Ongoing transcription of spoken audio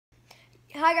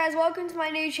Hi guys, welcome to my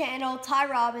new channel, Ty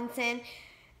Robinson.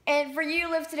 And for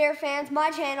you Live to Dare fans, my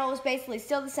channel is basically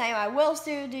still the same. I will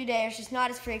still do dares, just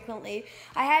not as frequently.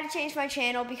 I had to change my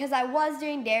channel because I was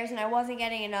doing dares and I wasn't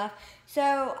getting enough.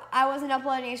 So I wasn't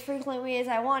uploading as frequently as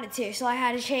I wanted to. So I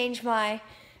had to change my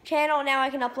channel. Now I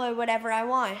can upload whatever I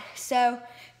want. So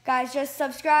guys, just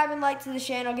subscribe and like to the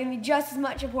channel. Give me just as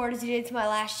much support as you did to my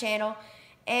last channel.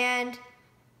 And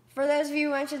for those of you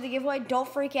who entered the giveaway, don't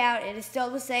freak out. It is still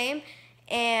the same.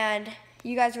 And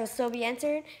you guys will still be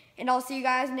entered. And I'll see you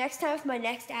guys next time with my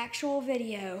next actual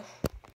video.